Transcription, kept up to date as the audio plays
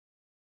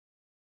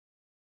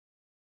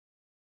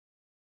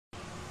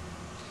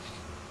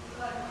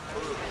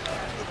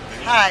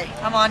Hi,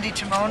 I'm Andi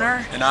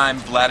Timoner. And I'm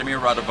Vladimir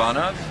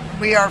Radovanov.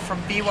 We are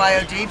from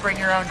BYOD, Bring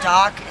Your Own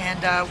Doc,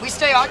 and we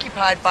stay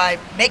occupied by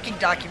making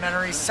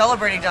documentaries,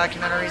 celebrating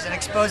documentaries, and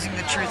exposing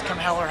the truth come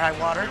hell or high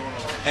water.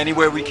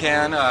 Anywhere we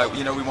can,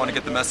 we want to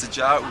get the message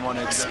out. We want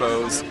to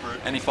expose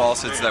any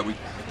falsehoods that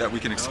we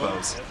can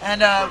expose.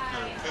 And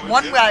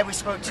one guy we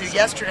spoke to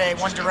yesterday,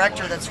 one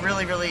director that's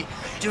really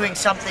doing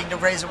something to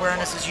raise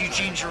awareness is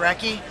Eugene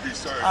Jarecki,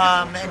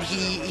 and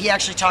he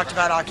actually talked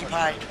about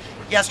Occupy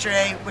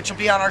yesterday, which will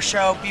be on our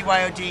show,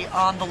 BYOD,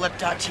 on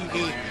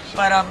thelip.tv.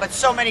 But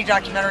so many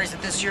documentaries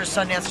at this year's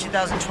Sundance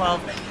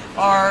 2012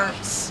 are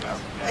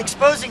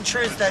exposing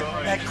truths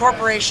that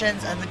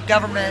corporations and the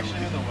government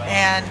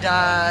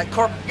and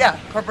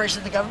corporations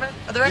and the government.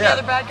 Are there any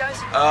other bad guys?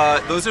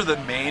 Those are the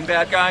main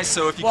bad guys.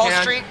 So if you Wall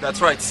can, Street?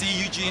 That's right. See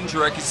Eugene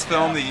Jarecki's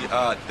film,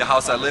 The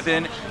House I Live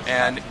In,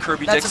 and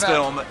Kirby Dick's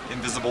film,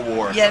 Invisible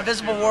War. Yeah,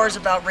 Invisible War is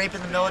about rape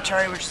in the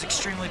military, which is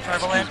extremely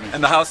prevalent.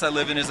 And The House I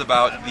Live In is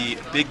about the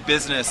big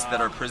business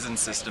that our prison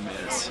system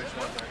is.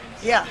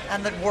 Yeah,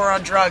 and the war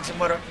on drugs, and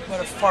what a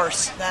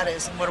farce that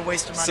is, and what a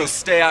waste of money. So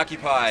stay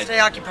occupied. Stay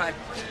occupied.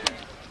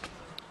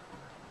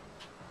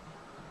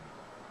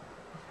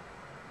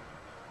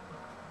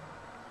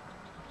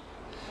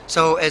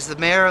 So as the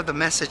mayor, the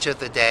message of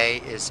the day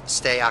is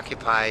stay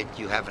occupied.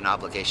 You have an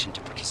obligation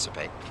to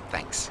participate.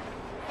 Thanks.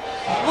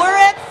 We're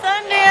at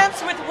Sundance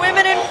with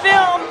women in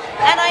film,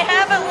 and I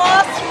haven't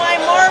lost my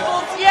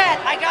marbles yet.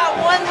 I got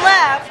one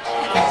left.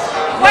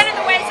 One of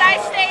the ways I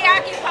stay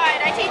occupied,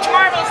 I teach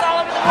marbles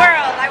all over the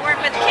world. I work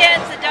with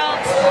kids,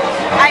 adults.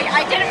 I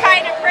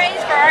identify and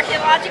appraise for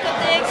archaeological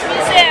digs,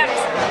 museums.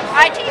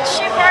 I teach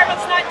shoot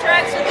marbles, not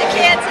drugs, with the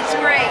kids. It's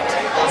great.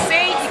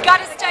 See, you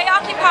gotta stay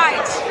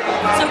occupied.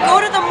 So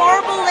go to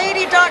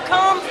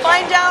themarblelady.com,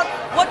 find out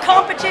what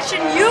competition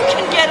you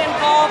can get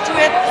involved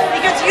with,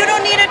 because you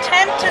don't need a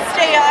tent to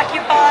stay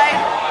occupied.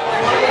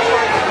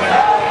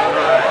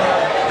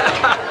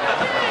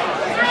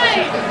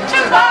 3,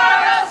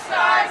 tomorrow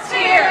starts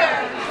here.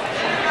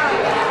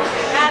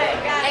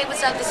 Hey,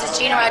 what's up? This is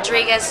Gina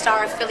Rodriguez,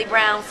 star of Philly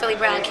Brown. Philly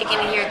Brown kicking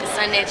it here at the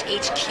Sundance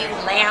HQ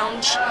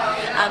Lounge.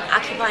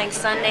 Occupying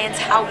Sundance,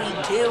 how we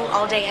do,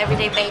 all day, every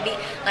day, baby.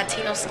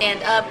 Latino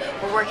stand up.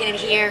 We're working it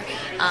here,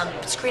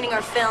 screening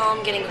our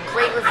film, getting a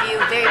great review,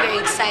 very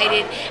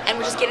excited, and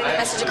we're just getting the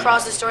message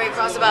across, the story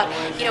across about,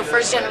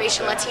 first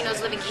generation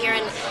Latinos living here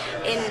in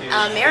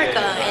America,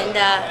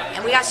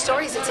 and we got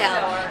stories to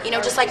tell,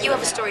 just like you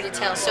have a story to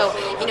tell. So,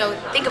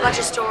 think about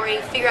your story,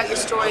 figure out your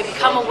story,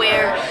 become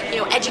aware,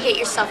 educate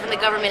yourself in the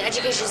government,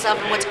 educate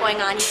yourself in what's going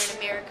on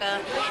here in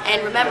America,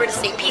 and remember to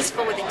stay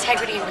peaceful with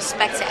integrity and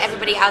respect to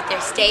everybody out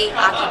there. Stay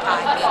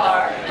occupied, baby.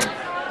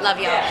 Love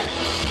y'all.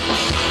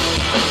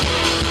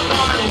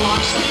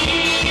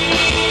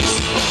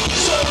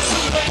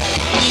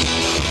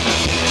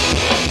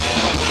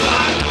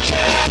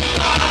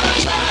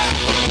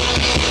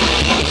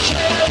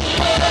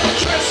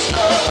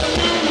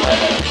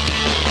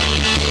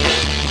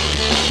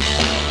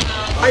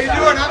 How you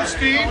doing? I'm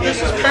Steve.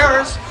 This is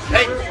Paris.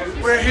 Hey,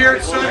 we're here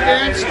at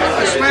Sundance,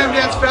 the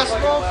Sundance Film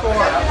Festival for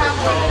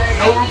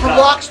No Room for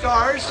Rock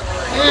Stars.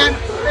 And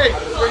hey,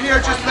 we're here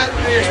just letting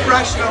the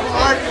expression of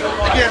art.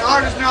 Again,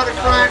 art is not a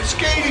crime.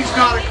 Skating's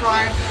not a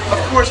crime.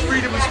 Of course,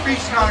 freedom of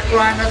speech is not a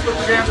crime. That's what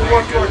the dance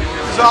work for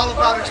is all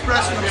about,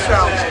 expressing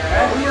themselves.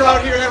 We're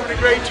out here having a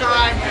great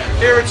time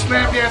here at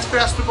Sundance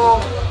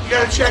Festival. You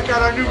got to check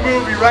out our new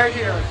movie right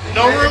here.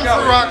 No Room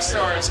for Rock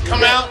Stars.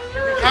 Come out.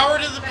 Power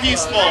to the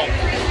peaceful.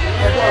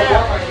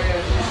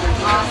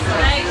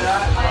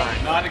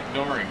 I'm not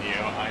ignoring you,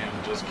 I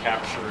am just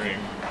capturing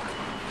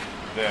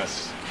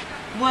this.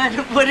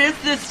 What is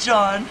this,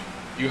 John?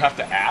 You have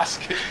to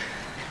ask.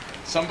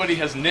 Somebody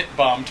has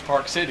knit-bombed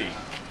Park City.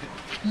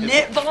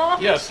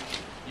 Knit-bombed? Yes.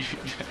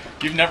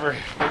 You've never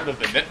heard of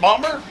the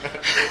knit-bomber?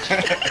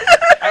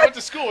 I went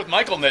to school with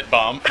Michael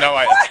Knitbaum.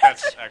 No,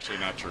 that's actually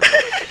not true.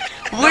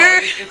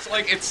 Where? No,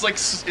 it's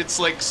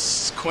like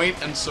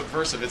quaint and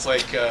subversive. It's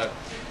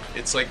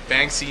like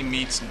Banksy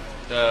meets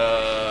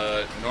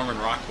Norman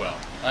Rockwell.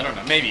 I don't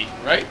know, maybe,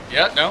 right?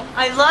 Yeah, no?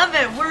 I love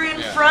it. We're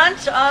in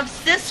front of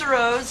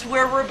Cicero's,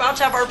 where we're about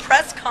to have our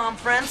press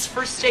conference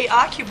for Stay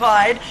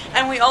Occupied,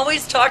 and we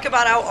always talk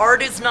about how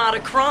art is not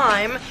a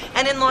crime.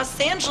 And in Los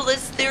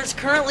Angeles, there's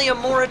currently a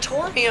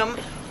moratorium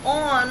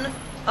on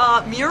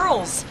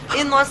murals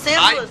in Los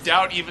Angeles. I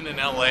doubt even in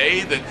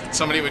LA that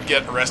somebody would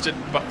get arrested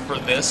for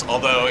this,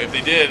 although if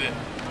they did,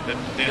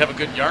 they'd have a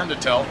good yarn to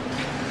tell.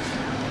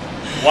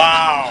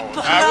 Wow.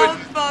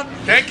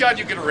 Thank God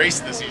you can erase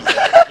this easily.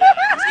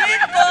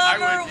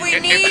 We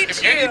need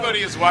if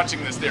anybody is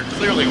watching this, they're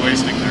clearly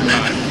wasting their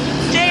time.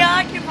 Stay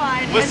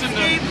occupied and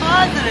stay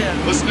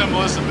positive. Listen to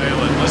Melissa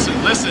Balin.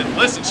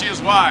 Listen. She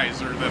is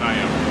wiser than I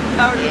am.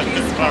 Power to the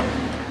peaceful.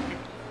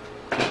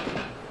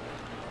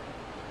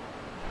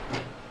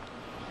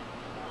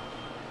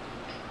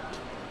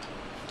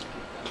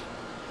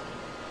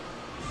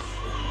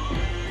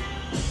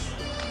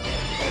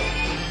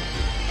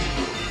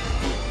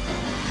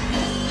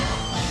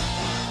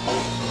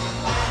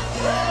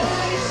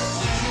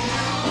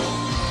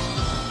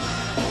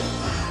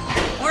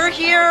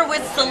 here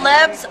with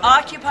Celebs,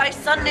 Occupy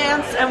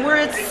Sundance, and we're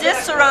at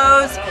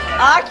Cicero's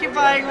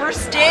occupying. We're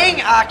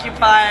staying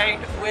occupied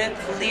with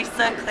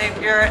Lisa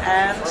Clapier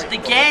and the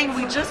gang.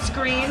 We just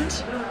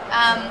screened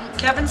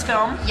Kevin's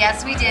film.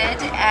 Yes, we did.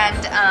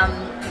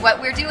 And what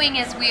we're doing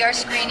is we are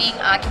screening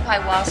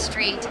Occupy Wall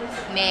Street,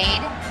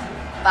 made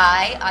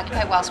by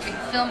Occupy Wall Street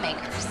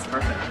filmmakers.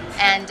 Perfect.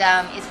 And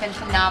it's been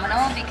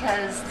phenomenal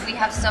because we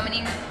have so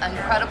many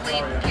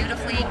incredibly,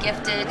 beautifully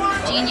gifted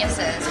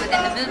geniuses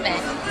within the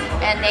movement,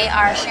 and they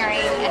are sharing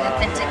an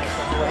authentic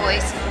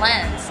voice and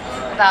lens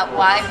about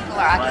why people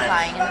are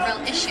occupying and the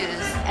real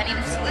issues and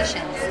even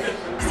solutions.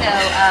 So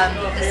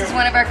this is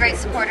one of our great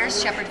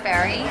supporters, Shepard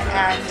Ferry,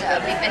 and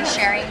we've been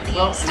sharing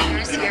the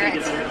stickers here at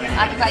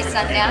Occupy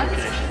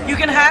Sundance. You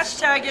can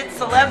hashtag it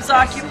Celebs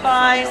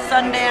Occupy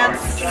Sundance,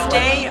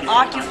 Stay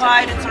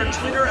Occupied. It's our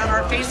Twitter and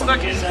our Facebook.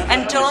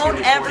 And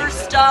don't ever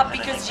stop,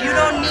 because you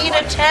don't need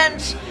a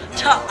tent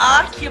to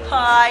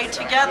occupy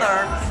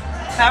together.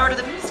 Power to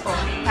the peaceful.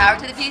 Power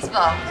to the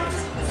peaceful.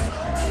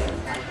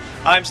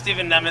 I'm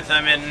Stephen Nemeth.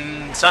 I'm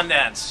in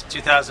Sundance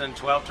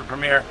 2012 to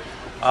premiere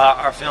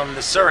our film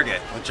The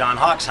Surrogate with John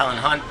Hawkes, Helen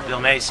Hunt, Bill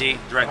Macy,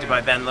 directed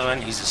by Ben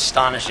Lewin. He's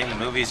astonishing. The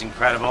movie's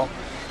incredible.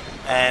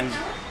 And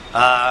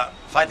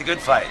fight the good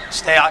fight.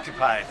 Stay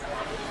occupied.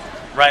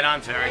 Right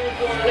on, Ferry.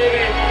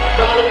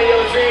 Follow me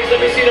on trees. Let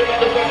me see the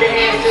motherfucking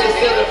hands to the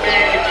ceiling,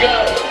 man.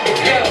 Go.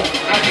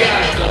 I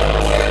got the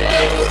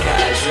world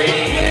got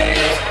dreams.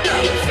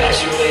 I'm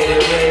infatuated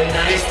with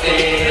nice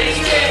things.